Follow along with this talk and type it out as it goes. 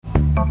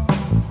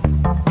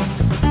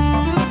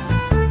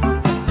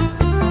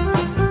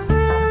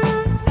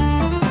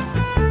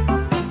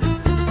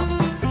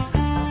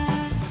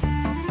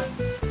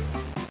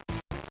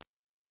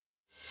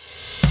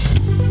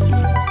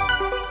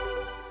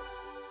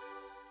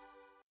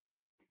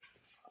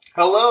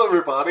Hello,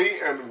 everybody,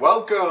 and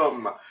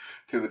welcome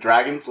to the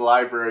Dragon's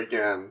Library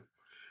again.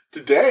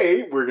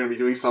 Today, we're going to be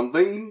doing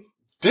something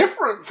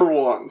different for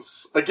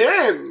once.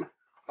 Again!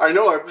 I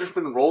know, I've just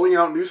been rolling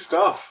out new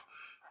stuff.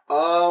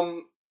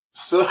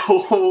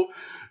 So,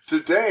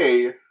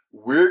 today,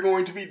 we're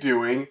going to be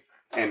doing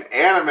an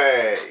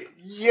anime.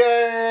 Yay!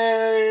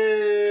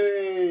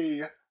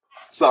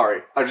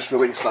 Sorry, I'm just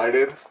really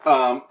excited.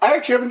 I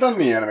actually haven't done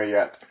any anime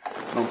yet.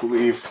 I don't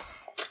believe.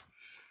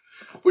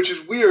 Which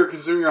is weird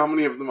considering how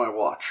many of them I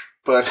watch.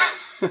 But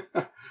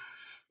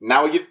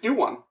now we get to do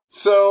one.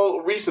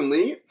 So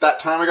recently, that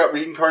time I got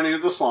Reincarnated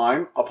as a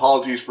Slime.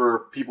 Apologies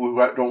for people who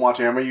don't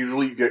watch anime.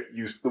 Usually you get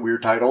used to the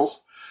weird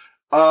titles.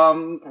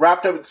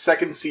 Wrapped up its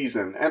second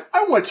season. And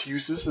I want to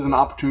use this as an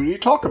opportunity to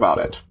talk about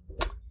it.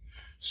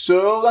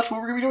 So that's what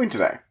we're going to be doing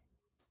today.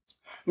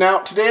 Now,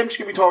 today I'm just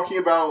going to be talking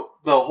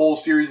about the whole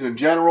series in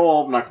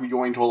general. I'm not going to be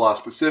going into a lot of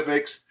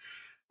specifics.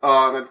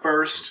 At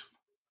first,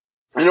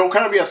 and it'll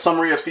kind of be a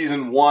summary of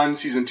Season 1,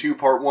 Season 2,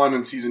 Part 1,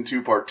 and Season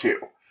 2, Part 2.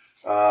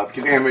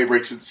 Because anime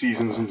breaks its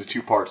seasons into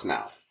 2 parts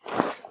now.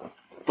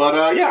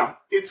 But, yeah,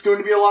 it's going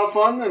to be a lot of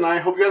fun, and I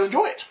hope you guys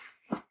enjoy it.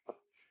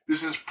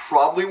 This is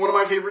probably one of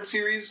my favorite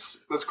series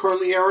that's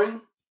currently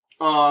airing.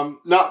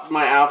 Not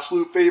my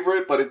absolute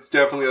favorite, but it's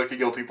definitely like a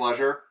guilty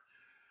pleasure.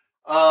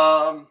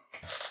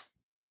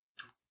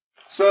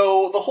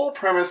 So, the whole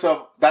premise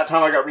of That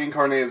Time I Got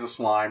Reincarnated as a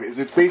Slime is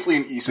it's basically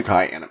an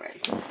isekai anime.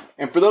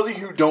 And for those of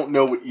you who don't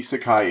know what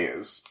isekai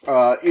is,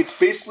 it's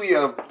basically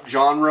a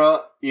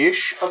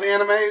genre-ish of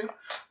anime,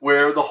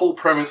 where the whole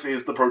premise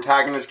is the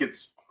protagonist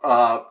gets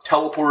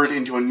teleported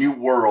into a new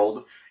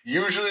world,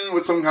 usually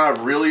with some kind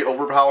of really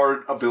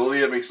overpowered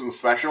ability that makes them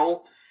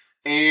special,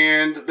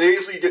 and they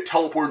basically get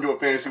teleported into a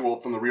fantasy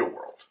world from the real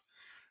world.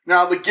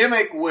 Now, the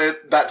gimmick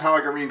with That Time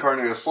I Got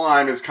Reincarnated as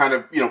Slime is kind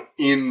of,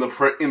 in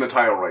the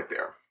title right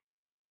there.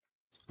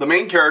 The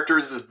main character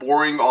is this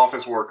boring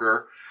office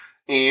worker,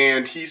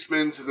 and he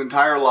spends his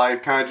entire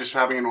life kind of just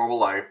having a normal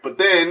life. But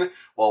then,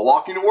 while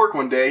walking to work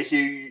one day,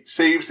 he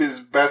saves his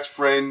best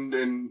friend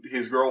and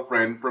his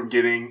girlfriend from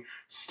getting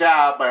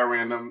stabbed by a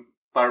random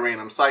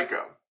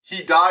psycho.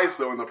 He dies,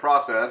 though, in the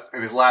process,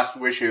 and his last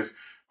wish is,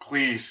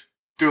 please,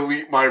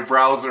 delete my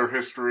browser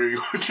history,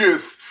 which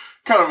is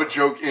kind of a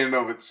joke in and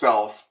of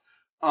itself.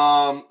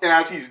 And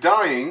as he's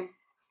dying,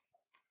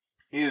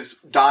 he's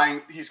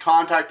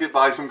contacted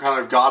by some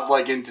kind of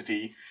godlike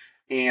entity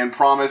and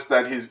promised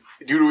that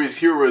due to his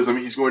heroism,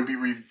 he's going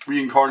to be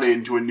reincarnated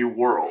into a new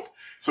world.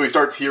 So he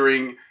starts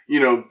hearing,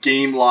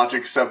 game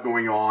logic stuff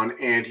going on,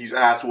 and he's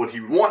asked what he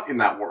would want in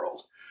that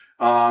world.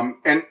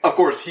 And of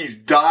course, he's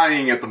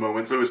dying at the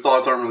moment, so his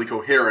thoughts aren't really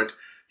coherent.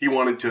 He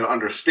wanted to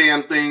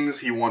understand things,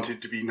 he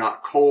wanted to be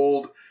not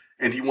cold,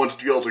 and he wanted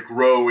to be able to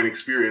grow and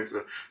experience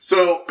it.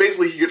 So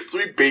basically, he gets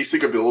 3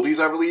 basic abilities,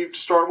 I believe, to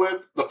start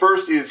with. The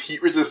first is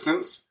heat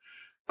resistance,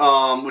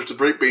 which is a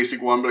very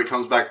basic one, but it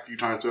comes back a few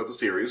times throughout the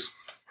series.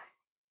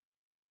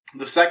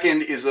 The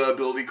second is an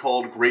ability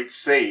called Great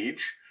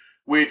Sage,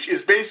 which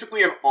is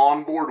basically an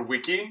onboard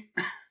wiki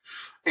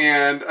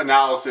and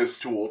analysis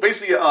tool.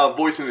 Basically a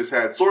voice in his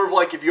head. Sort of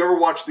like if you ever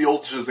watched the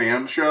old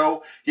Shazam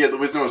show, he had the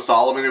Wisdom of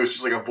Solomon. It was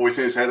just like a voice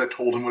in his head that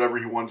told him whatever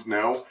he wanted to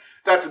know.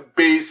 That's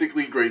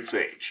basically Great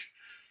Sage.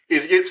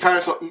 It gets kind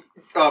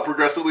of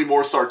progressively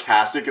more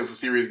sarcastic as the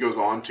series goes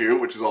on, too,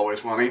 which is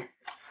always funny.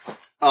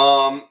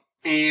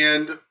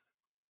 And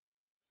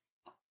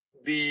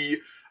the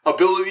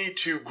ability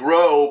to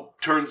grow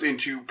turns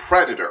into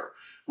Predator,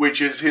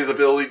 which is his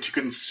ability to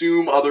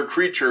consume other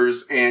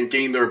creatures and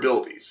gain their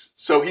abilities.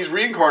 So he's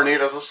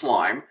reincarnated as a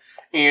slime,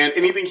 and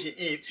anything he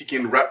eats, he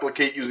can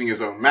replicate using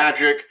his own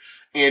magic,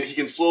 and he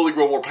can slowly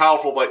grow more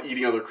powerful by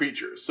eating other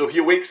creatures. So he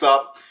wakes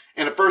up,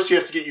 and at first he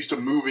has to get used to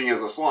moving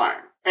as a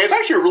slime. And it's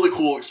actually a really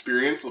cool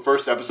experience. The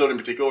first episode in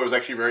particular is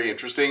actually very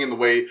interesting in the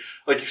way,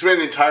 you spend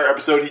an entire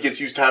episode, he gets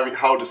used to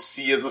how to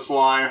see as a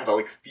slime, how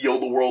to, feel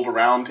the world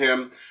around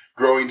him,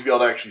 growing to be able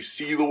to actually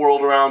see the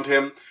world around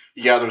him.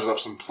 He gathers up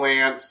some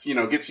plants,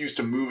 gets used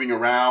to moving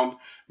around,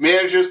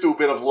 manages through a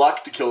bit of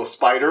luck to kill a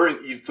spider and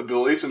eat its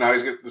ability, so now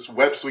he's got this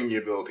web swinging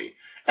ability.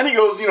 And he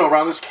goes,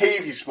 around this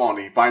cave he spawned,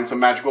 he finds some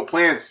magical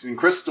plants and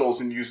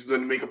crystals and uses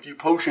them to make a few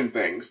potion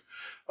things.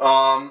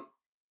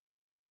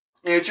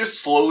 And it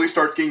just slowly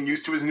starts getting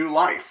used to his new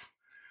life.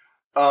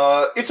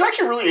 It's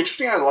actually really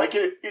interesting. I like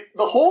it.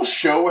 The whole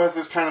show has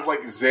this kind of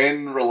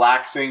zen,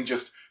 relaxing,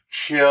 just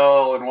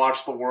chill and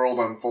watch the world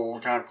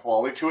unfold kind of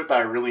quality to it that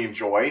I really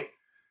enjoy.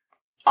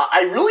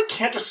 I really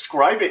can't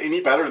describe it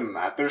any better than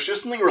that. There's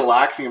just something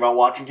relaxing about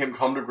watching him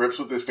come to grips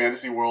with this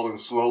fantasy world and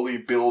slowly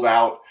build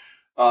out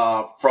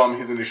from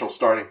his initial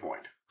starting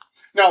point.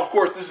 Now, of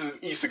course, this is an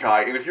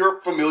isekai, and if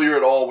you're familiar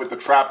at all with the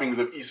trappings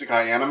of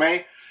isekai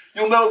anime,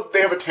 you'll know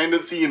they have a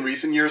tendency in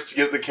recent years to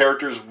give the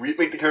characters, make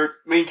the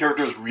main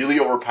characters really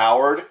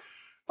overpowered.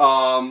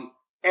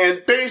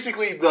 And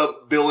basically the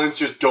villains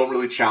just don't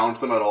really challenge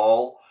them at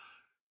all.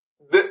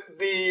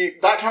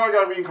 That Time I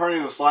Got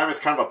Reincarnated as a Slime is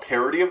kind of a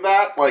parody of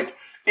that.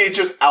 it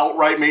just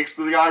outright makes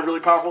the guy really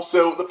powerful.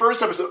 So the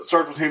first episode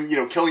starts with him,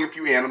 killing a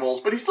few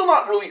animals, but he's still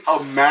not really a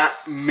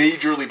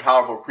majorly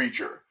powerful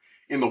creature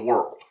in the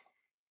world.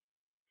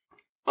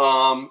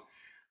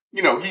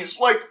 He's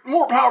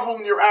more powerful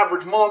than your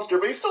average monster,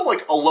 but he's still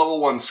a level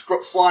 1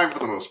 slime for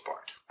the most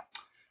part.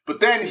 But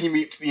then he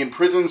meets the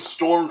imprisoned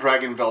storm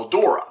dragon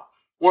Veldora,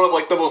 one of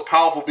the most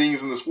powerful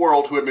beings in this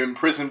world who had been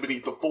imprisoned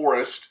beneath the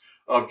forest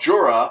of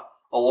Jura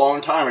a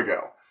long time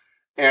ago.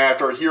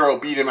 After a hero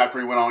beat him after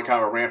he went on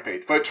kind of a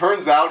rampage. But it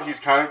turns out he's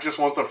kind of just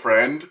wants a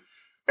friend,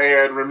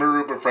 and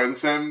Rimuru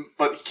befriends him,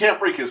 but he can't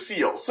break his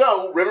seal.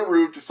 So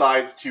Rimuru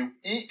decides to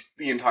eat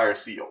the entire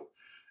seal.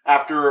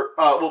 After,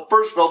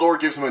 first Veldora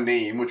gives him a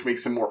name, which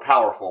makes him more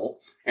powerful,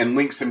 and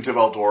links him to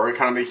Veldora,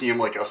 kind of making him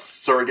a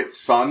surrogate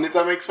son, if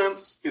that makes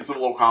sense. It's a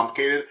little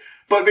complicated.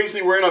 But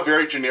basically, we're in a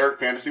very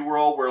generic fantasy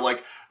world where,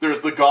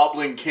 there's the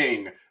Goblin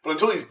King. But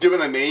until he's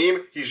given a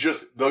name, he's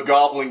just the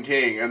Goblin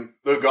King, and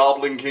the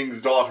Goblin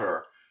King's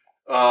daughter.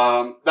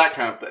 That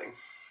kind of thing.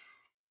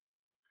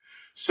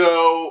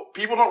 So,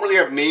 people don't really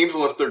have names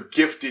unless they're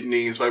gifted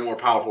names by more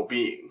powerful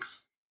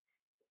beings.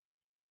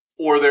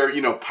 Or they're,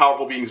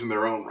 powerful beings in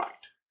their own right.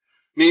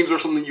 Names are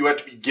something you have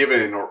to be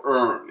given or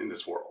earn in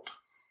this world.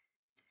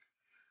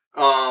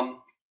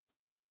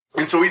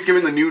 And so he's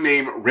given the new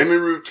name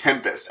Rimuru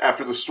Tempest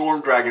after the storm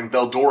dragon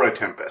Veldora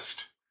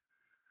Tempest.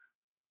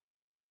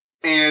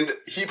 And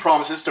he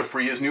promises to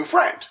free his new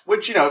friend,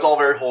 which, it's all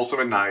very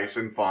wholesome and nice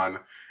and fun.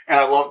 And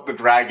I love the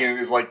dragon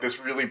is this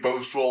really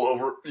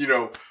boastful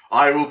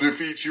I will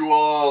defeat you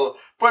all.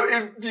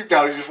 But deep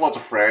down he just wants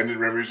a friend, and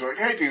Rimuru's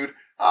hey dude,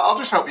 I'll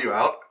just help you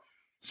out.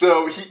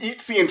 So he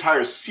eats the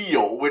entire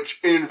seal, which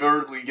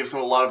inadvertently gives him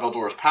a lot of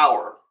Veldora's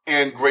power.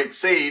 And Great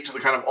Sage, the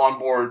kind of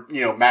onboard,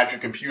 magic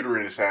computer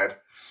in his head,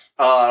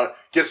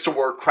 gets to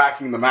work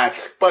cracking the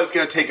magic. But it's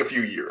going to take a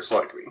few years,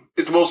 likely.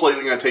 It's most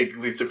likely going to take at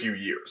least a few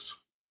years.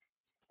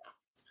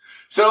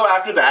 So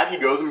after that, he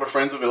goes and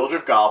befriends a village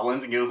of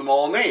goblins and gives them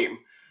all a name.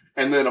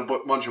 And then a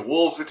bunch of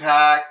wolves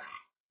attack,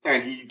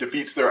 and he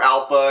defeats their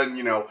alpha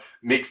and,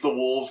 makes the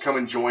wolves come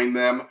and join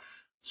them.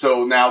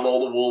 So now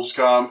all the wolves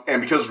come, and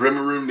because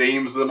Rimuru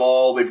names them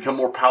all, they become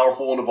more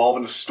powerful and evolve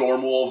into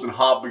storm wolves and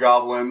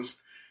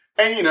hobgoblins.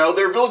 And,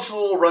 their village is a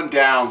little run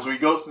down, so he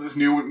goes to this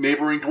new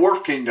neighboring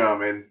dwarf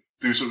kingdom and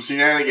do some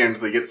shenanigans.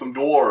 They get some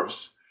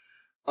dwarves.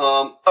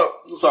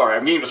 Sorry,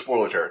 I'm getting to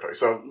spoiler territory,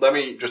 so let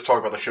me just talk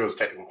about the show's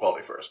technical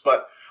quality first.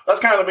 But that's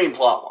kind of the main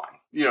plot line.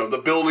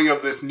 The building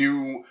of this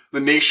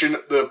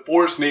the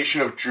forest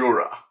nation of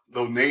Jura,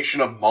 the nation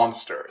of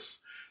monsters.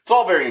 It's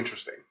all very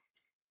interesting.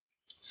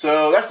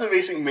 So that's the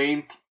basic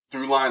main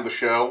through line of the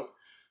show.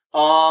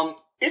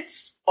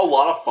 It's a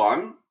lot of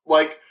fun.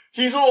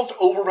 He's the most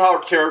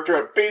overpowered character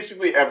at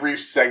basically every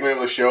segment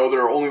of the show.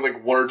 There are only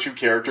 1 or 2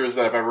 characters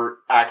that have ever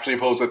actually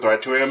posed a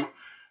threat to him.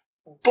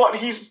 But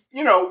he's,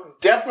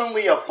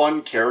 definitely a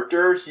fun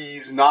character.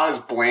 He's not as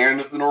bland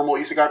as the normal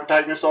isekai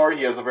protagonists are.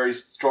 He has a very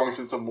strong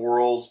sense of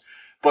morals,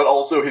 but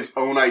also his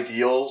own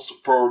ideals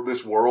for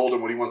this world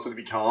and what he wants it to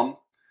become.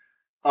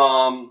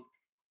 A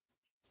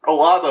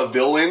lot of the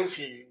villains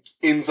he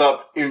ends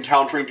up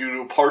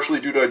encountering partially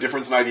due to a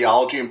difference in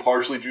ideology and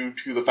partially due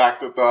to the fact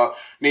that the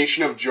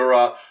nation of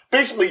Jura,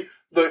 basically,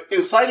 the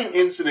inciting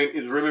incident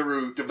is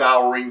Rimuru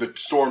devouring the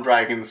Storm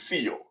Dragon's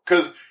seal.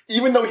 Because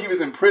even though he was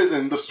in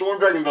prison, the Storm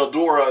Dragon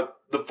Veldora,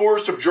 the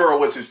forest of Jura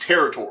was his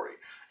territory.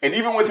 And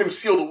even with him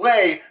sealed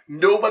away,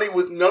 none of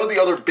the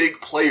other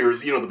big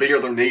players, the big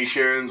other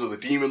nations or the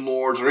demon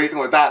lords or anything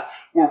like that,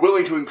 were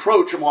willing to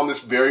encroach upon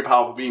this very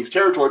powerful being's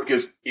territory,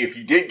 because if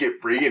he did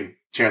get free, and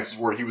chances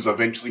were he was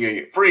eventually going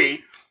to get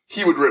free,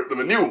 he would rip them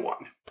a new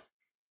one.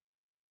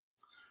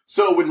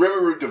 So when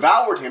Rimuru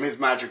devoured him, his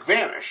magic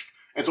vanished.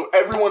 And so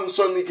everyone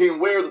suddenly became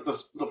aware that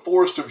the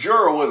forest of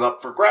Jura was up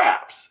for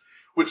grabs,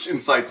 which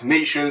incites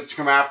nations to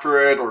come after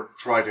it, or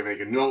try to make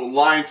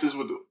alliances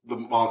with the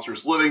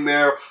monsters living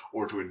there,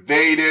 or to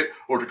invade it,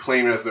 or to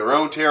claim it as their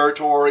own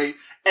territory.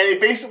 And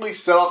it basically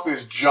set off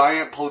this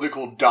giant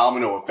political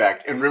domino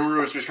effect, and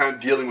Rimuru is just kind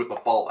of dealing with the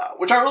fallout,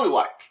 which I really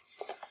like.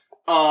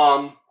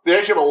 They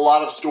actually have a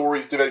lot of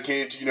stories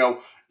dedicated to,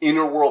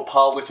 interworld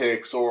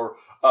politics, or,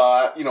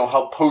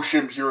 how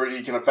potion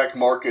purity can affect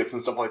markets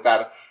and stuff like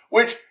that,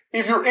 which,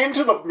 if you're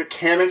into the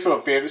mechanics of a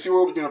fantasy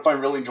world, you're going to find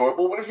really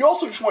enjoyable. But if you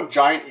also just want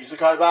giant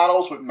isekai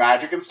battles with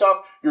magic and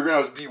stuff, you're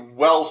going to be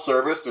well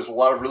serviced. There's a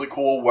lot of really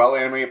cool,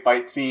 well-animated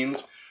fight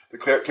scenes. The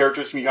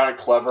characters can be kind of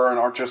clever and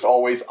aren't just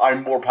always,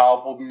 I'm more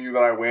powerful than you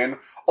that I win.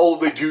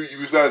 Although they do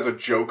use that as a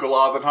joke a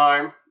lot of the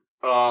time.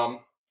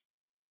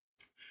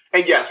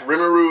 And yes,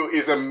 Rimuru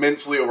is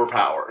immensely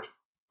overpowered.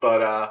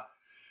 But,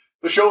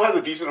 the show has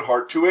a decent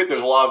heart to it.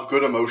 There's a lot of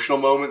good emotional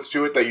moments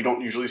to it that you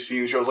don't usually see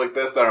in shows like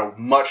this that are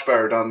much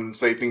better done than,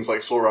 say, things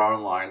like Sword Art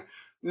Online.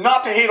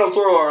 Not to hate on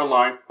Sword Art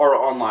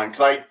Online,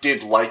 because I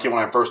did like it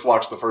when I first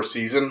watched the first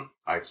season.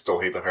 I still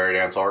hate the Fairy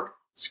Dance arc.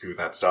 Screw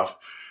that stuff.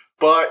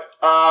 But,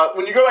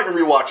 when you go back and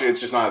rewatch it,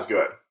 it's just not as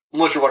good.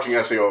 Unless you're watching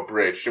SAO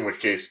Abridged, in which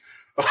case,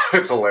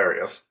 it's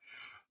hilarious.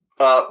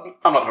 I'm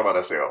not talking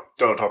about SAO.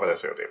 Don't talk about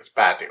SAO, Davis.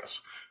 Bad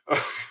Davis.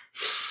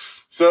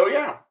 So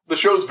yeah, the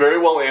show's very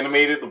well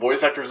animated. The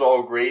voice actors are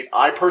all great.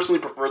 I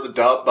personally prefer the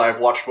dub, but I've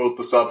watched both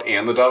the sub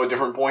and the dub at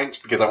different points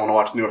because I want to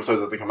watch new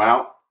episodes as they come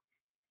out.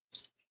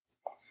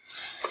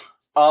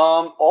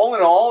 All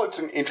in all, it's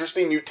an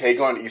interesting new take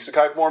on an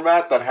isekai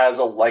format that has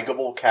a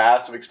likable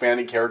cast of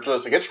expanding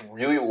characters. It gets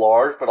really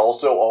large, but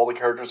also all the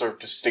characters are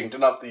distinct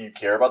enough that you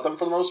care about them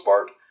for the most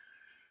part.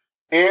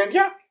 And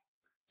yeah.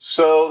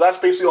 So that's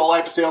basically all I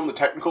have to say on the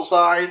technical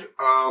side.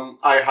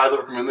 I highly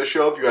recommend this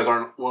show if you guys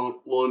aren't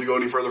willing to go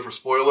any further for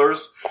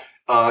spoilers.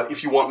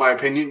 If you want my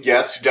opinion,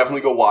 yes,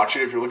 definitely go watch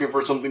it. If you're looking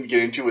for something to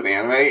get into with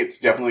anime, it's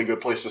definitely a good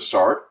place to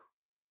start.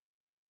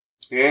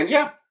 And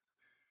yeah.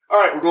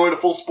 Alright, we're going to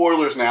full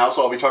spoilers now,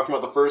 so I'll be talking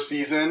about the first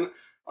season.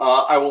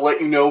 I will let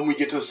you know when we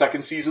get to the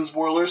second season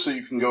spoilers, so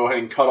you can go ahead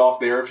and cut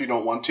off there if you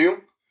don't want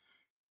to.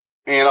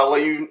 And I'll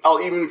even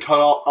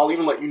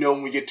let you know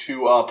when we get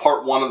to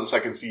part 1 of the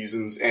second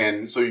seasons,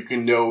 and so you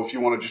can know if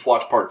you want to just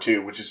watch part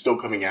 2, which is still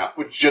coming out,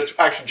 which just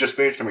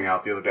finished coming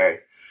out the other day.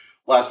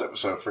 Last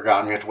episode,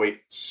 forgotten. We had to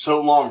wait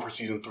so long for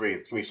season 3.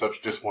 It's gonna be such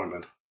a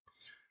disappointment.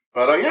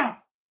 But yeah.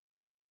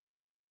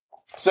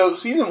 So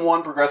season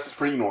 1 progresses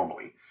pretty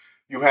normally.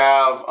 You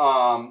have,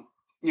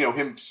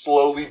 him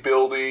slowly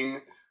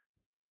building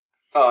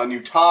new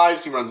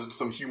ties. He runs into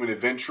some human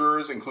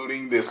adventurers,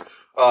 including this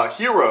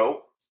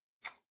hero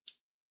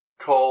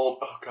called,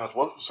 oh god,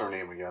 what was her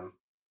name again?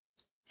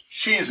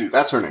 Shizu,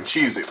 that's her name,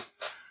 Shizu.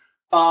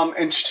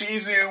 And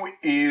Shizu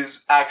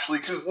is actually,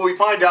 because what we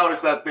find out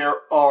is that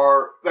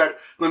that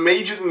the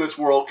mages in this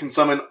world can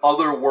summon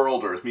other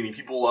worlders, meaning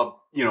people of,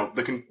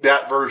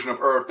 that version of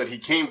Earth that he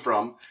came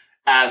from,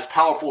 as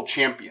powerful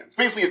champions.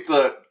 Basically, it's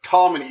the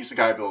common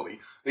isekai ability.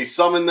 They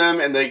summon them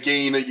and they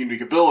gain a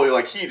unique ability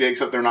like he did,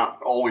 except they're not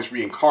always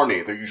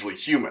reincarnated. They're usually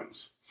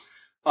humans.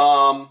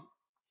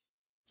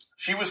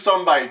 She was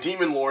summoned by a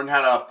demon lord and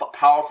had a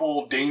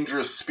powerful,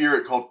 dangerous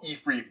spirit called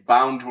Ifrit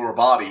bound to her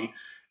body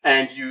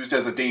and used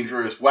as a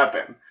dangerous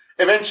weapon.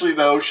 Eventually,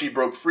 though, she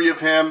broke free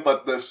of him,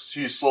 but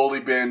she's slowly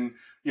been,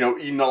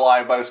 eaten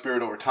alive by the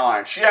spirit over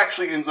time. She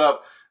actually ends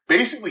up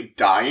basically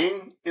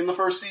dying in the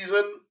first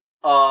season.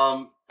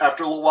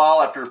 After a little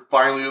while, after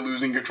finally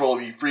losing control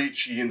of Ifrit,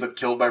 she ends up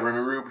killed by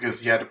Rimuru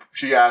because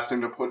she asked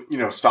him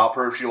to stop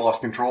her if she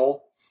lost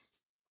control.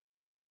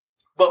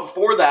 But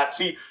before that,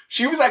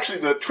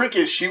 the trick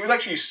is she was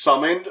actually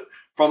summoned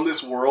from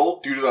this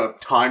world due to the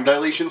time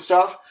dilation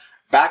stuff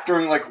back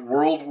during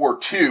World War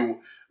II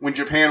when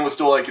Japan was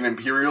still an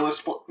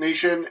imperialist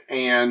nation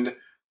and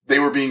they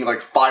were being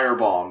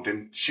firebombed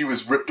and she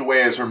was ripped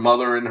away as her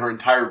mother and her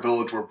entire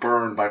village were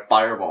burned by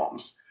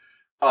firebombs.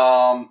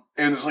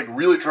 And this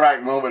really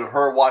tragic moment of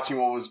her watching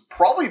what was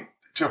probably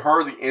to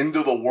her the end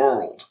of the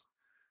world.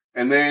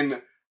 And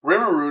then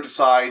Rimuru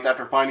decides,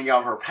 after finding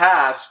out her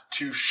past,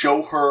 to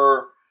show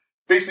her,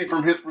 basically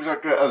from his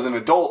perspective as an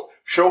adult,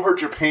 show her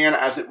Japan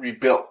as it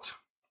rebuilt.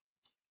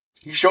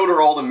 He showed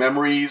her all the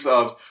memories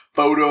of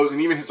photos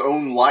and even his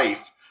own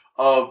life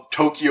of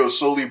Tokyo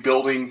slowly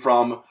building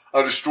from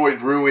a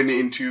destroyed ruin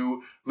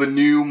into the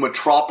new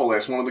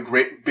metropolis, one of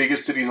the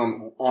biggest cities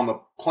on the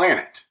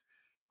planet.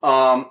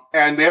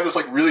 And they have this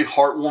really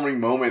heartwarming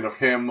moment of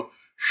him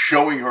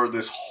showing her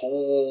this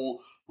whole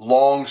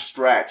long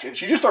stretch. And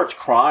she just starts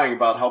crying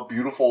about how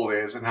beautiful it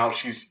is and how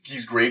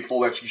he's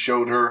grateful that she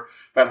showed her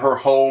that her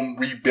home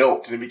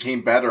rebuilt and it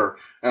became better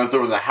and that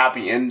there was a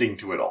happy ending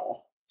to it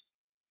all.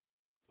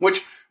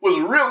 Which was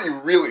really,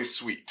 really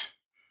sweet.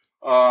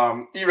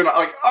 Even,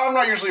 I'm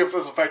not usually as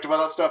affected by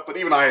that stuff, but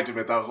even I had to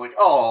admit that I was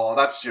oh,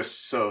 that's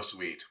just so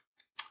sweet.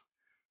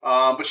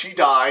 But she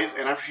dies,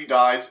 and after she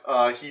dies,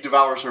 he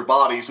devours her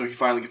body, so he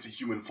finally gets a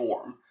human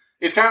form.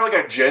 It's kind of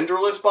like a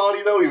genderless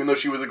body, though, even though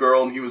she was a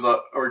girl and he was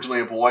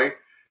originally a boy.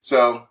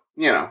 So,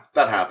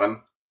 that happened.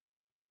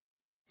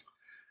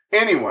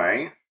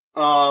 Anyway,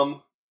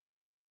 that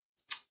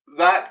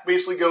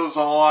basically goes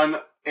on.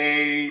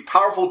 A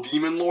powerful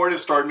demon lord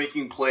has started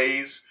making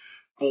plays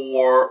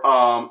for,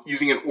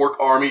 using an orc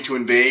army to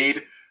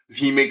invade.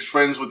 He makes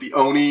friends with the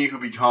Oni, who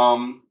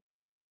become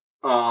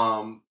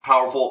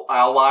powerful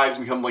allies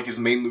and become his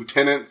main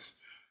lieutenants.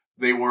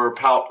 They were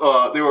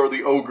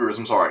the ogres,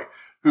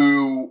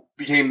 who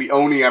became the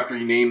Oni after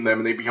he named them,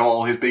 and they become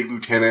all his big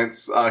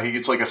lieutenants. He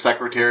gets a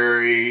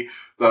secretary.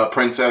 The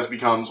princess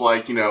becomes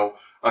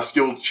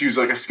she's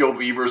a skilled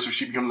weaver, so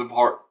she becomes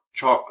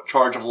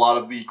charge of a lot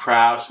of the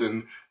crafts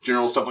and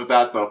general stuff like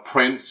that. The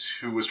prince,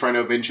 who was trying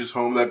to avenge his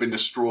home that had been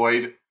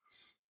destroyed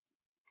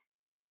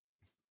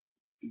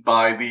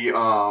by the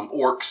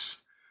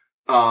orcs,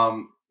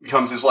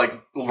 becomes his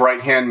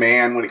right-hand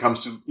man when it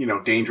comes to,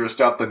 dangerous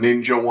stuff. The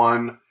ninja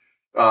one.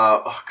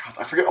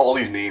 I forget all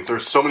these names.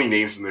 There's so many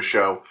names in this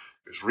show.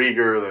 There's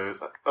Rieger,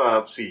 there's,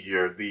 let's see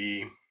here,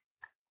 the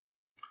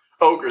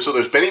ogre. So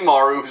there's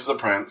Benimaru, who's the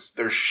prince.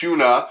 There's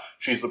Shuna,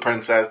 she's the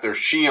princess. There's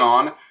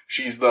Shion,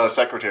 she's the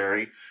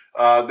secretary.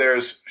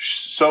 There's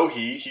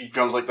Sohi, he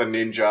becomes the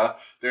ninja.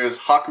 There's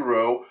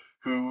Hakuro,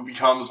 who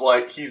becomes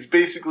he's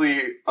basically,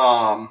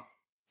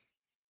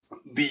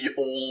 the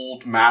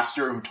old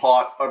master who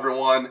taught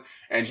everyone,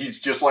 and he's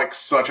just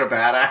such a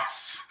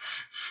badass.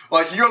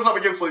 Like, he goes up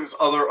against, like, this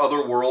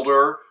other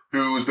worlder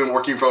who's been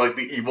working for, like,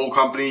 the evil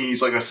company.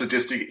 He's, like, a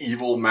sadistic,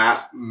 evil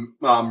mass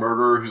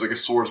murderer who's, like, a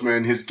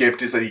swordsman. His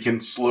gift is that he can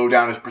slow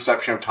down his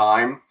perception of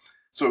time,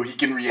 so he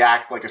can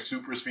react like a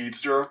super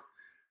speedster.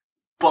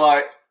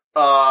 But,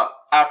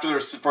 after their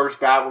first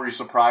battle where he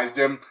surprised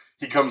him,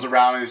 he comes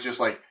around and is just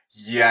like,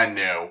 yeah,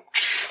 no.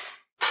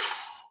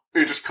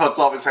 He just cuts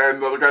off his head,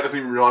 and the other guy doesn't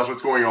even realize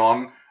what's going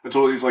on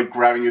until he's, like,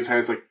 grabbing his head.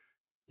 It's like,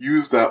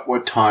 use that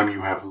what time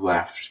you have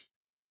left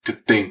to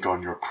think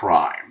on your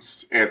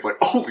crimes. And it's like,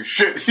 holy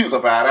shit, he's a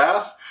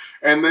badass.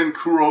 And then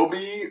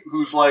Kurobi,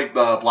 who's, like,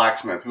 the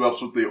blacksmith, who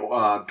helps with the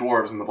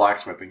dwarves in the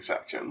blacksmithing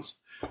sections.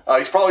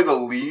 He's probably the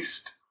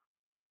least...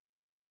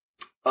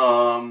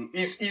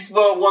 he's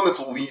the one that's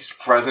least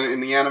present in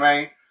the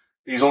anime.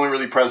 He's only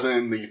really present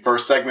in the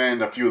first segment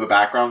and a few of the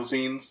background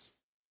scenes.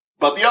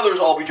 But the others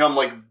all become,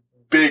 like,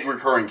 big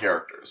recurring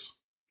characters.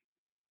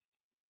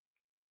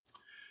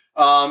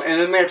 And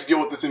then they have to deal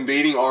with this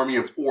invading army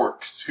of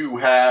orcs who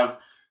have,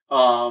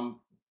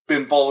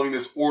 been following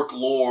this orc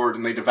lord,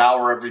 and they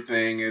devour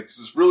everything. It's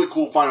this really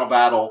cool final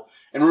battle.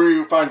 And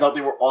Ryu finds out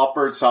they were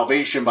offered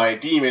salvation by a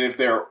demon. If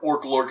their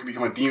orc lord could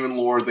become a demon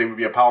lord, they would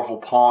be a powerful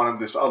pawn of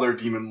this other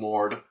demon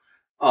lord.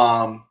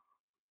 And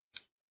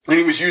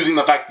he was using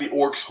the fact that the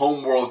orcs'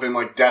 homeworld has been,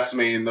 like,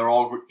 decimated, and they're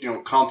all,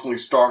 constantly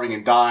starving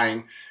and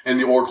dying, and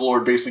the orc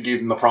lord basically gave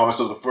them the promise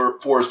of the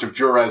forest of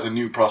Jura as a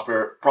new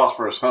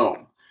prosperous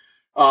home.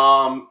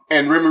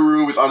 And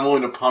Rimuru is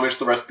unwilling to punish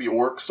the rest of the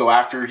orcs, so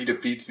after he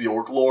defeats the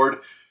orc lord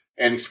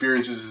and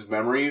experiences his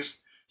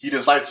memories, he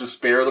decides to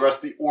spare the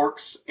rest of the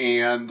orcs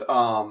and,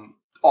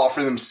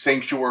 offer them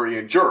sanctuary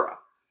in Jura.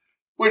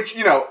 Which,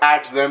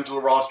 adds them to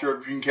the roster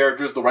of green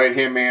characters. The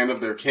right-hand man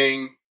of their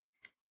king,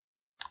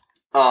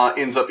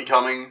 ends up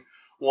becoming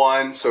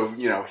one, so,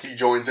 he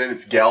joins in.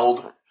 It's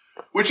Geld,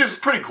 which is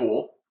pretty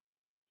cool.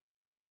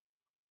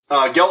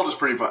 Geld is a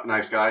pretty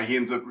nice guy. He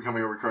ends up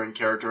becoming a recurring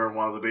character and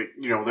one of the big,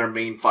 their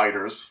main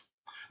fighters.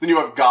 Then you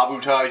have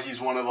Gabuta.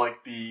 He's one of,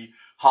 like, the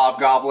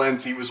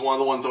hobgoblins. He was one of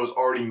the ones that was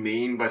already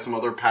named by some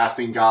other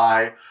passing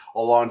guy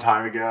a long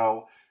time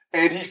ago.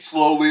 And he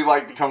slowly,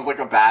 like, becomes, like,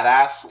 a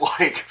badass.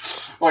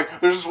 Like,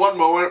 there's this one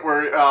moment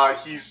where,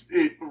 he's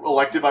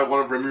elected by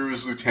one of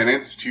Rimuru's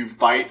lieutenants to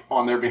fight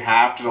on their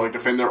behalf to, like,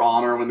 defend their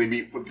honor when they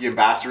meet with the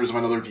ambassadors of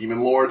another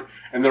demon lord.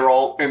 And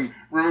and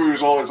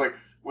Rimuru's always like,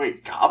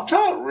 wait,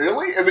 Gobta?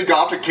 Really? And then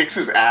Gobta kicks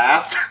his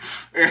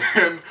ass.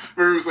 And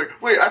Rimuru's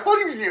like, wait, I thought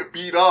he was gonna get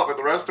beat up. And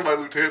the rest of my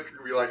lieutenants are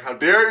gonna be like, how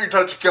dare you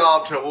touch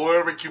Gobta? We'll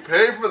never make you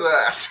pay for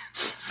that.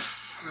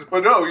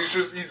 But no,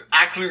 he's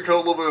actually become a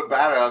little bit of a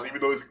badass,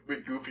 even though he's a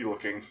bit goofy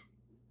looking.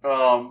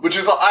 Which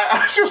is,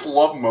 I just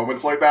love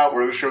moments like that,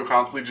 where the show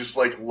constantly just,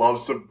 like,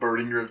 loves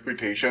subverting your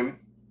expectation.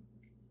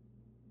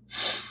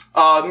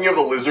 Then you have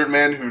the lizard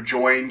men who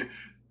joined,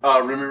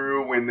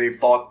 Rimuru when they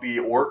fought the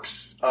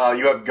orcs.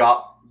 You have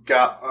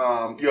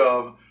you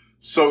have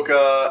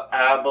Soka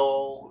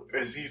Abel,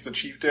 he's the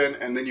chieftain,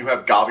 and then you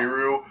have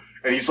Gabiru,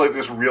 and he's like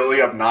this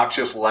really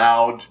obnoxious,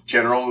 loud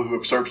general who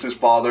usurps his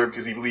father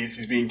because he believes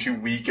he's being too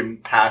weak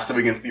and passive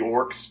against the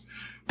orcs.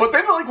 But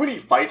then, like, when he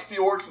fights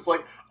the orcs, it's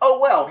like, oh,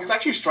 well, he's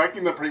actually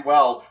striking them pretty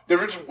well. They're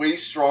just way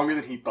stronger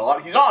than he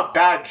thought. He's not a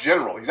bad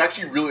general. He's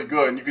actually really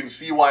good, and you can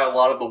see why a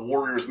lot of the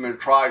warriors in their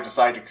tribe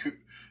decide to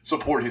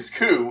support his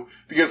coup,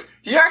 because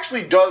he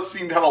actually does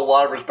seem to have a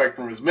lot of respect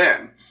from his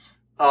men.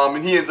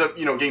 And he ends up,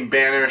 getting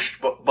banished,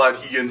 but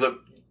he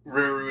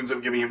Rimuru ends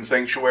up giving him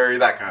sanctuary,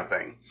 that kind of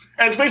thing.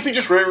 And it's basically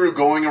just Rimuru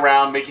going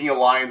around making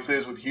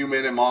alliances with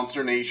human and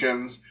monster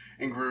nations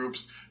and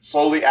groups,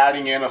 slowly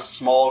adding in a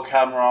small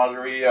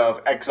camaraderie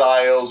of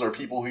exiles or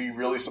people who he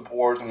really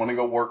supports and want to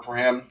go work for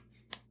him.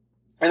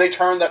 And they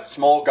turn that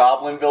small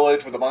goblin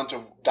village with a bunch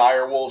of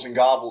dire wolves and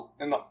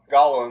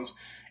goblins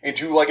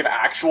into, like, an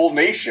actual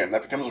nation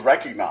that becomes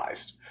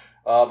recognized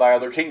by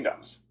other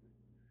kingdoms.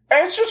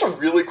 And it's just a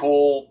really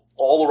cool,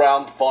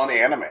 all-around fun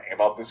anime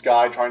about this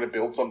guy trying to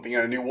build something in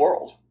a new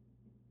world.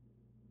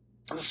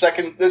 This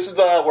is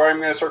where I'm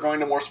going to start going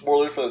to more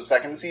spoilers for the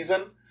second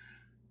season.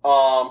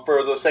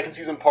 For the second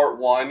season, part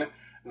 1,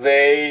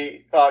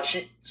 Rimuru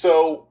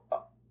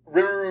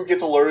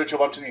gets alerted to a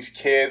bunch of these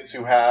kids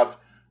who have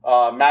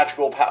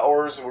magical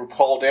powers who were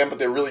called in, but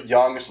they're really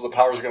young, so the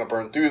powers are going to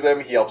burn through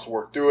them. He helps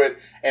work through it,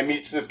 and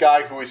meets this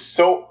guy who is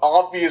so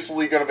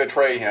obviously going to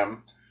betray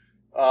him.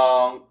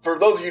 For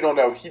those of you who don't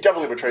know, he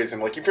definitely betrays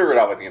him. Like, you figure it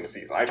out by the end of the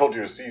season. I told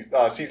you,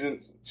 season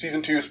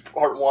 2's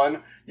part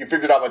 1, you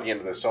figured it out by the end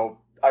of this, so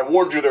I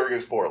warned you there were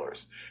going to be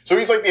spoilers. So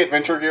he's like the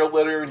Adventure Guild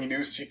leader, and he knew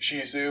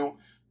Shizu.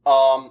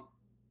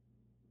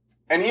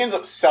 And he ends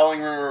up selling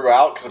Rimuru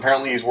out, because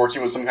apparently he's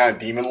working with some kind of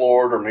demon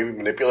lord, or maybe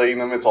manipulating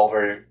them. It's all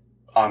very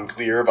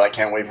unclear, but I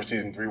can't wait for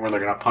season 3 when they're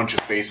going to punch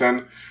his face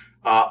in.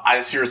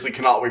 I seriously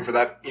cannot wait for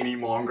that any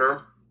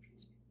longer.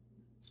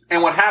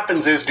 And what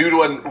happens is, due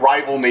to a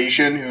rival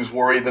nation who's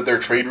worried that their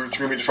trade routes are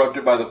going to be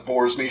disrupted by the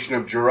forest nation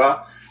of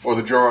Jura, or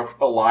the Jura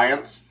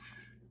Alliance,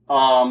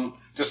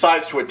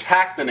 decides to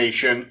attack the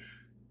nation,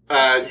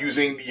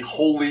 using the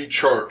Holy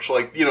Church,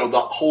 like, the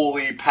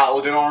Holy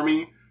Paladin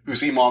Army, who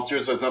see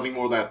monsters as nothing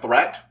more than a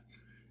threat.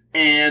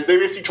 And they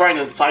basically try and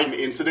incite an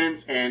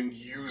incident and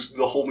use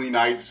the Holy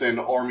Knights and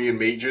army and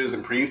mages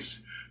and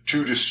priests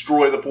to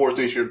destroy the fourth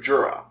nation of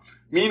Jura.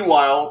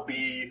 Meanwhile,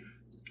 the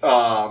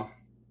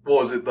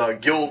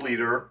guild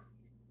leader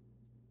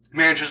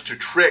manages to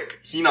trick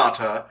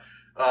Hinata,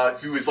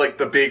 who is like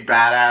the big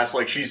badass,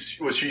 like she's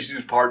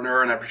Shisu's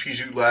partner, and after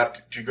Shisu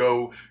left to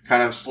go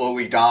kind of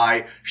slowly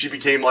die, she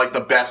became like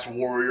the best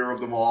warrior of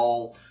them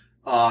all.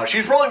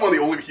 She's probably one of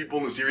the only people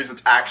in the series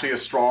that's actually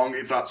as strong,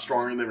 if not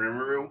stronger than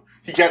Rimuru.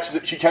 She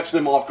catches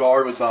them off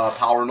guard with a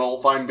power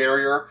nullifying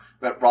barrier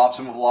that robs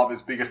him of a lot of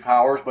his biggest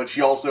powers, but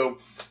she also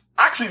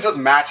actually does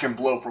match him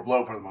blow for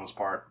the most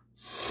part.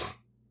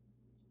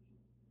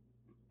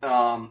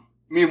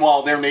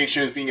 Meanwhile, their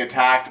nation is being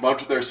attacked, a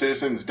bunch of their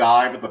citizens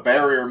die, but the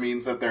barrier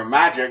means that their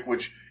magic,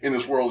 which in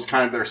this world is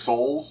kind of their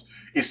souls,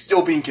 is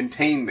still being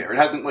contained there. It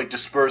hasn't like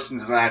dispersed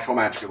into the natural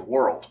magic of the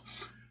world.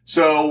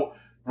 So,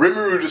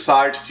 Rimuru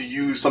decides to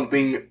use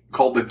something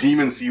called the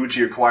Demon Seed, which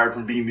he acquired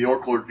from being the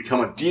Orc Lord, to become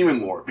a Demon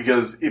Lord,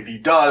 because if he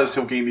does,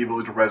 he'll gain the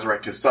ability to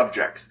resurrect his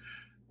subjects.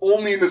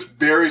 Only in this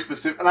very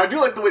specific, and I do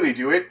like the way they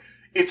do it.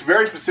 It's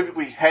very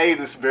specifically, hey,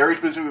 this very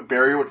specific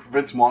barrier which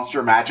prevents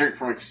monster magic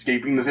from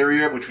escaping this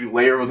area, which we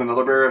layer with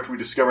another barrier after we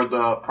discover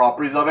the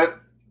properties of it.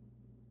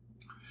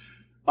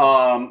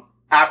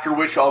 After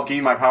which I'll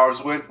gain my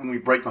powers with when we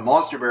break the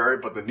monster barrier,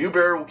 but the new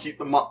barrier will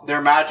keep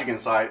their magic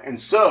inside. And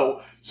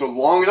so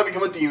long as I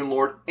become a demon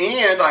lord,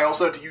 and I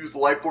also have to use the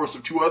life force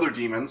of two other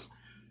demons,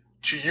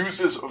 to use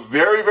this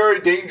very, very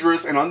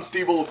dangerous and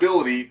unstable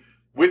ability,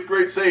 with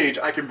Great Sage,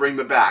 I can bring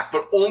them back,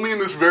 but only in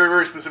this very,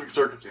 very specific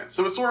circumstance.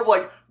 So it's sort of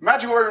like,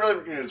 magic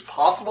order is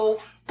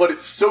possible, but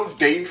it's so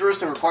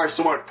dangerous and requires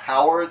so much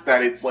power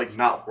that it's like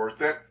not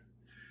worth it.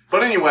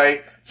 But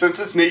anyway, since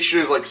this nation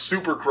is like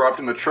super corrupt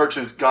and the church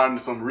has gotten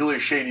some really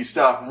shady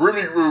stuff,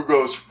 Rimuru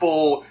goes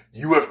full,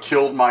 you have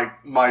killed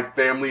my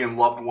family and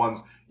loved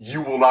ones,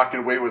 you will not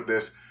get away with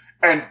this,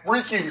 and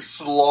freaking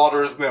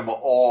slaughters them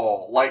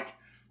all. Like,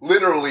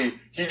 literally,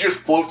 he just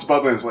floats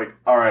above them and is like,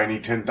 alright, I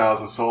need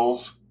 10,000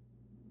 souls.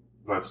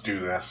 Let's do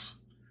this.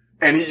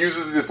 And he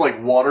uses this,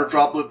 like, water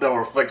droplet that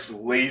reflects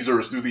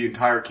lasers through the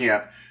entire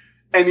camp.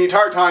 And the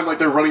entire time, like,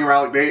 they're running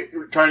around, like,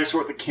 they're trying to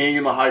escort the king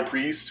and the high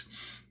priest.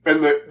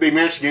 And they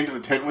manage to get into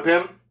the tent with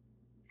him.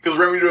 Because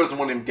Rimuru doesn't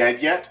want him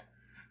dead yet.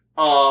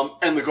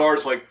 And the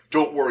guard's like,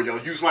 don't worry, I'll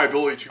use my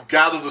ability to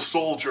gather the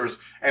soldiers,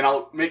 and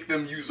I'll make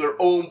them use their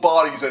own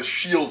bodies as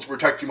shields to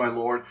protect you, my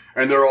lord.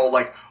 And they're all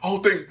like, oh,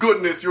 thank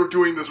goodness you're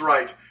doing this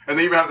right. And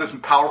they even have this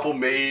powerful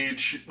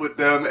mage with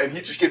them, and he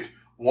just gets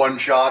one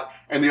shot,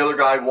 and the other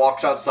guy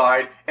walks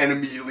outside and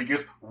immediately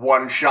gets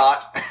one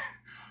shot.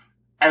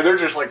 And they're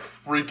just like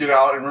freaking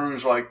out, and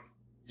Rimuru's like,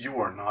 you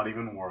are not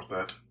even worth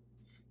it.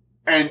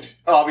 And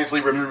obviously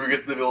Rimuru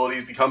gets the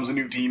abilities, becomes a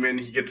new demon.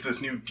 He gets this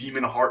new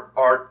demon art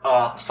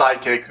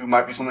sidekick who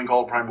might be something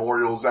called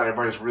Primordials that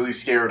everybody's really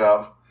scared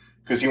of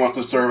because he wants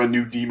to serve a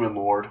new demon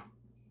lord.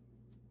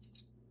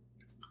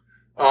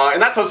 And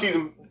that's how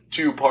season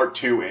 2,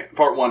 part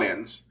 1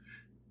 ends.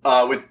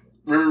 With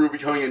Rimuru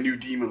becoming a new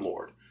demon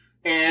lord.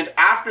 And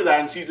after that,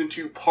 in season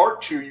 2,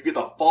 part 2, you get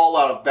the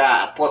fallout of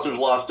that. Plus there's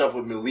a lot of stuff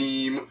with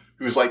Milim,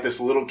 who's like this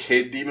little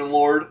kid demon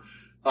lord.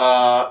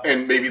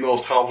 And maybe the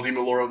most powerful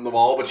demon lord of them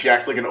all, but she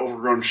acts like an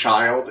overgrown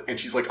child, and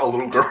she's like a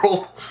little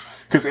girl.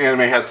 Because anime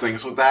has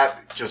things with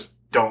that. Just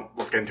don't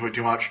look into it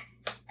too much.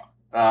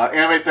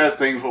 Anime has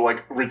things with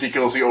like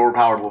ridiculously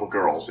overpowered little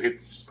girls.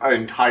 It's an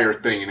entire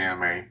thing in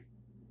anime.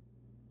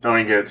 Don't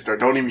even get it started.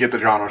 Don't even get the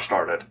genre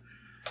started.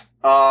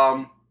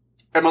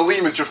 And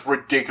Milim is just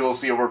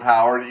ridiculously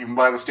overpowered, even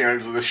by the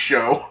standards of this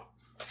show.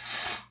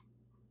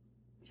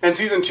 And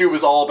season 2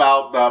 was all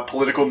about the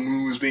political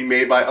moves being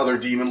made by other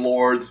demon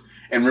lords,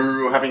 and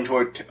Rimuru having to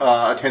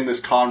attend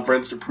this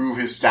conference to prove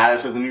his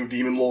status as a new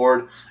demon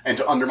lord, and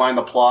to undermine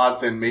the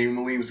plots, and maybe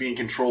Milim's being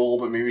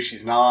controlled, but maybe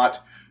she's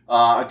not.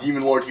 A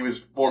demon lord he was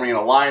forming an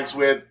alliance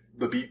with,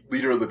 the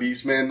leader of the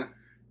Beastmen,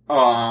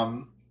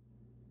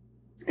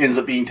 ends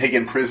up being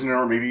taken prisoner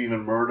or maybe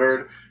even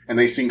murdered, and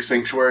they sink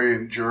Sanctuary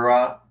in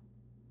Jura.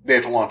 They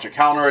have to launch a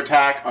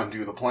counterattack,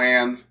 undo the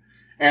plans,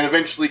 and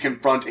eventually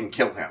confront and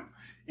kill him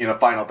in a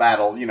final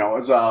battle,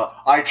 as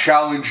I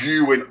challenge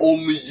you and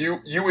only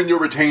you and your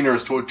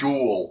retainers to a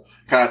duel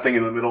kind of thing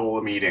in the middle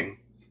of the meeting.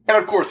 And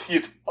of course, he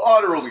gets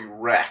utterly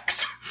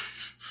wrecked.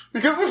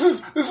 Because this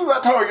is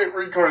that time I get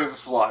reincarnated as a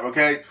slime,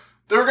 okay?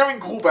 They're having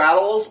cool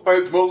battles, but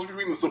it's mostly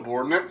between the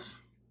subordinates.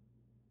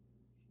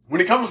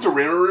 When it comes to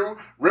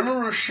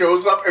Rimuru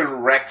shows up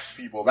and wrecks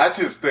people. That's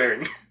his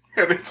thing.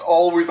 And it's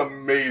always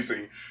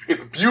amazing.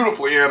 It's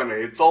beautifully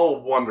animated. It's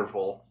all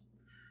wonderful.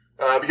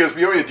 Because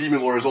becoming a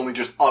demon lord has only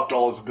just upped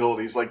all his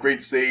abilities. Like,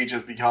 Great Sage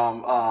has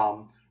become,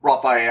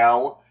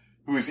 Raphael,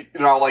 who's,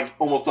 like,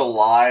 almost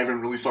alive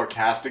and really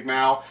sarcastic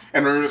now.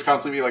 And Rimuru's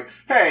constantly being like,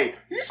 hey,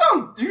 it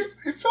sounds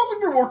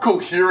like you're more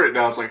coherent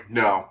now. It's like,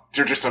 no,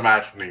 you're just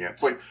imagining it.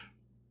 It's like,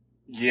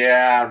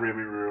 yeah,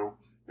 Rimuru.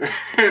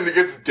 And it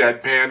gets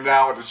deadpan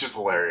now, and it's just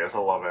hilarious. I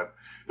love it.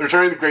 They're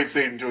turning the Great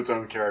Sage into its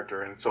own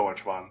character, and it's so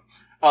much fun.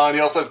 And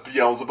he also has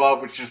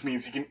Beelzebub, which just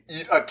means he can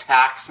eat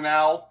attacks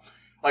now.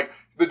 Like,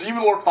 the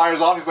Demon Lord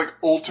fires off his, like,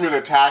 ultimate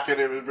attack at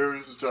him, and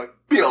Barry's just like,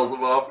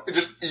 Beelzebub, and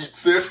just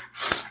eats it.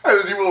 And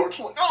the Demon Lord's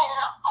like,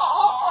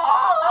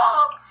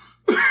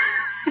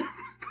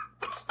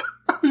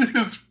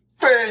 his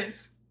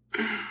face.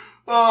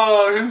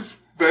 Oh, his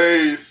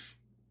face.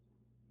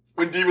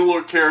 When Demon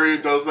Lord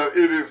Carrion does that,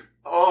 it is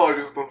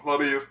the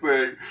funniest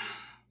thing.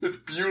 It's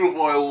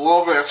beautiful. I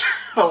love it.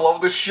 I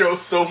love this show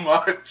so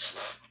much.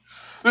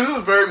 This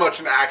is very much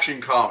an action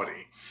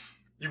comedy.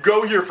 You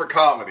go here for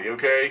comedy,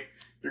 okay?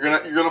 You're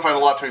gonna find a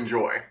lot to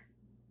enjoy.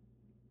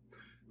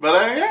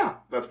 But yeah,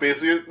 that's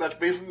basically it. That's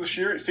basically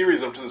the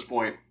series up to this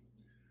point.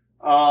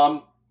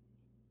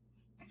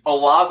 A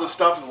lot of the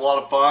stuff is a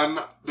lot of fun.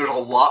 There's a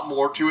lot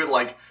more to it.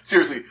 Like,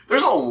 seriously,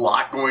 there's a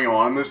lot going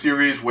on in this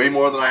series, way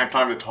more than I have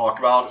time to talk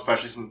about,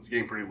 especially since it's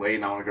getting pretty late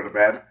and I want to go to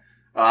bed.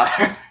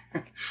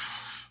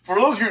 For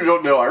those of you who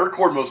don't know, I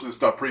record most of this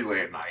stuff pretty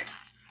late at night.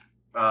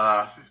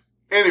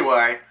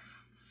 Anyway,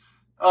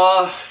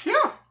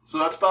 yeah, so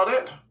that's about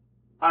it.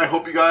 I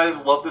hope you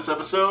guys love this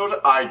episode.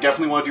 I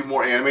definitely want to do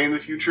more anime in the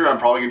future. I'm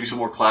probably going to do some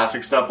more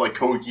classic stuff like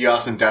Code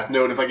Geass and Death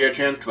Note if I get a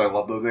chance, because I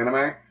love those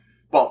anime.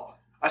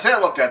 Well, I say I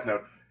love Death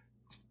Note.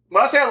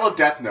 When I say I love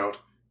Death Note,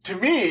 to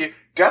me,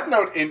 Death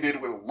Note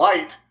ended with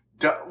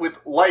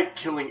Light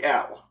killing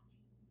L.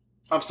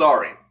 I'm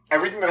sorry.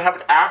 Everything that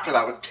happened after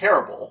that was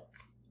terrible.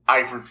 I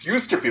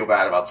refuse to feel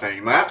bad about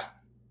saying that.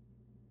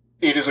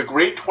 It is a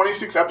great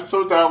 26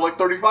 episodes out of like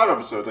 35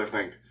 episodes, I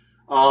think.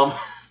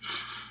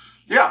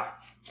 Yeah.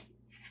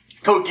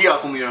 Code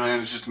Geass, on the other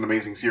hand, is just an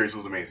amazing series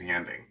with an amazing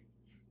ending.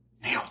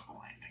 Nailed the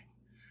ending.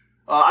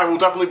 I will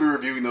definitely be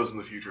reviewing those in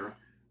the future,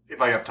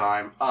 if I have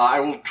time. I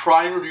will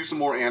try and review some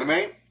more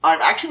anime.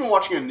 I've actually been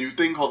watching a new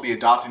thing called The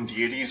Adopted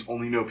Deities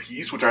Only Know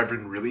Peace, which I've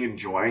been really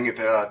enjoying. It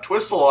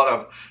twists a lot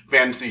of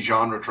fantasy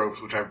genre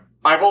tropes, which I've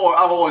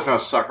always been a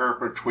sucker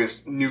for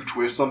new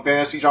twists on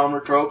fantasy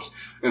genre tropes,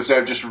 instead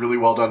of just really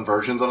well done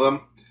versions of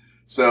them.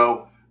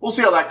 So, we'll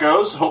see how that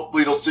goes.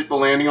 Hopefully it'll stick the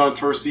landing on its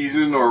first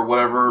season, or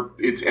whatever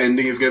its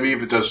ending is going to be.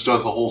 If it does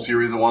the whole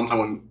series at once, I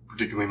wouldn't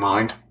particularly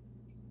mind.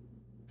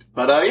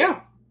 But,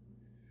 yeah.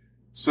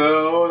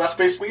 So, that's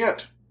basically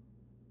it.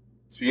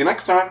 See you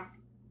next time.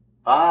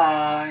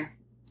 Bye.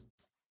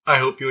 I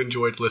hope you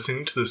enjoyed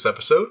listening to this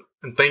episode,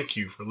 and thank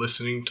you for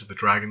listening to The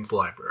Dragon's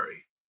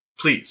Library.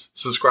 Please,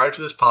 subscribe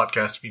to this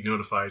podcast to be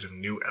notified of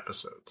new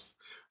episodes.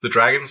 The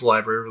Dragon's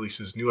Library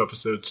releases new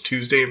episodes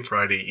Tuesday and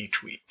Friday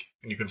each week,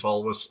 and you can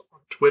follow us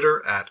on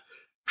Twitter at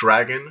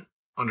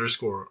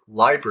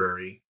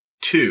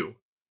dragon_library2.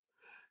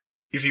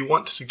 If you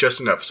want to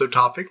suggest an episode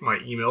topic, my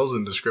email is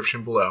in the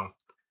description below.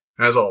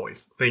 And as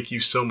always, thank you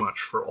so much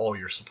for all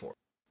your support.